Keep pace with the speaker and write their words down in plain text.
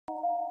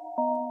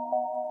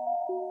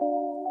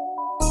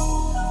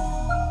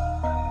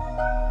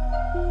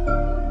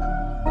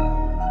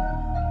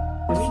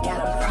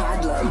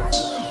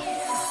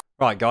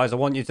Right, guys, I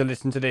want you to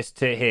listen to this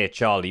tit here,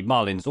 Charlie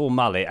Mullins, or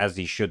Mullet as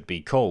he should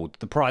be called.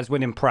 The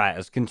prize-winning Pratt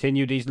has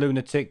continued his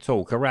lunatic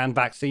talk around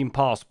vaccine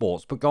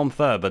passports, but gone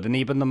further than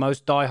even the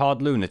most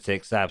die-hard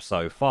lunatics have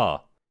so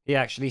far. He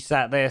actually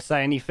sat there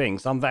saying he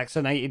thinks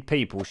unvaccinated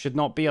people should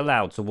not be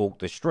allowed to walk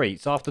the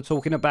streets after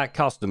talking about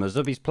customers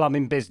of his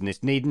plumbing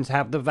business needing to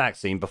have the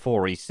vaccine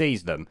before he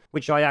sees them,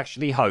 which I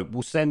actually hope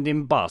will send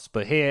him bust.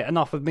 But here,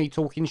 enough of me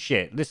talking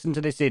shit. Listen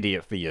to this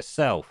idiot for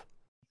yourself.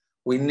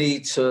 We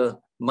need to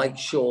make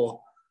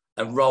sure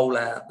and roll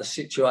out the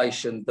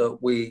situation that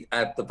we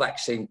have the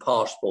vaccine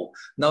passport.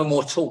 No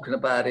more talking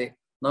about it,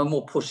 no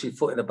more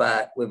pussyfooting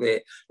about with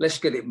it. Let's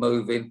get it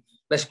moving.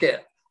 Let's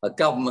get a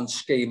government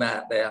scheme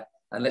out there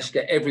and let's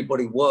get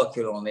everybody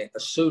working on it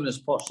as soon as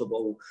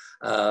possible.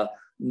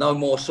 No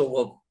more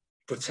sort of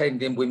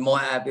pretending we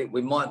might have it,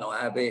 we might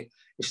not have it.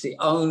 It's the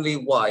only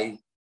way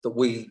that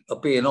we are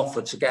being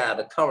offered to get out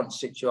of the current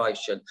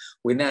situation.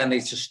 We now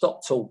need to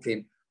stop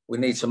talking. We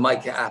need to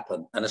make it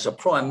happen. And as a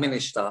Prime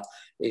Minister,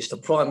 it's the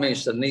Prime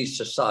Minister needs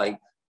to say,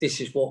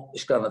 this is what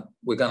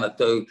we're gonna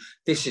do.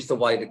 This is the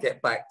way to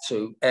get back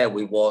to where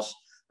we was,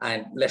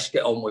 and let's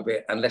get on with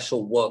it and let's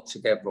all work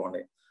together on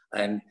it.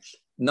 And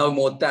no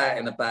more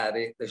doubting about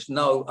it. There's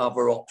no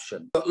other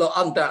option. But look,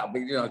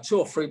 undoubtedly, 2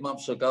 or 3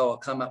 months ago,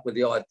 I came up with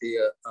the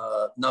idea,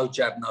 no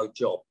jab, no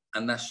job.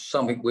 And that's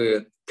something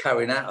we're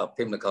carrying out at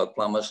Pimlico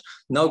Plumbers.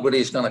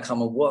 Nobody's gonna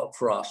come and work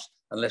for us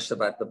unless they've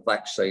had the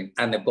vaccine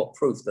and they've got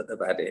proof that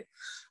they've had it.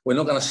 We're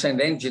not going to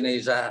send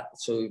engineers out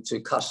to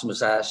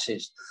customers'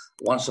 houses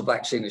once the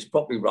vaccine is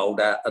properly rolled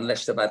out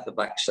unless they've had the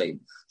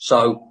vaccine.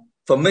 So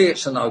for me,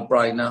 it's a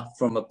no-brainer.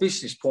 From a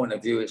business point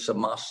of view, it's a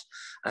must.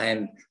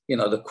 And,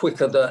 the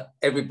quicker that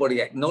everybody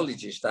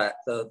acknowledges that,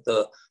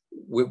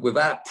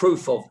 without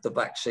proof of the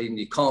vaccine,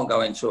 you can't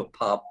go into a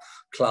pub,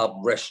 club,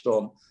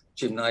 restaurant,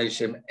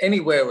 gymnasium,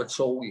 anywhere at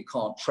all. You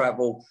can't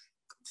travel.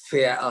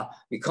 Theatre,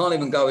 you can't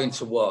even go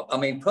into work. I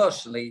mean,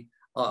 personally,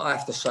 I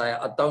have to say,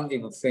 I don't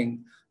even think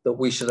that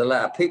we should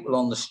allow people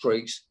on the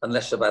streets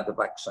unless they've had the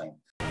vaccine.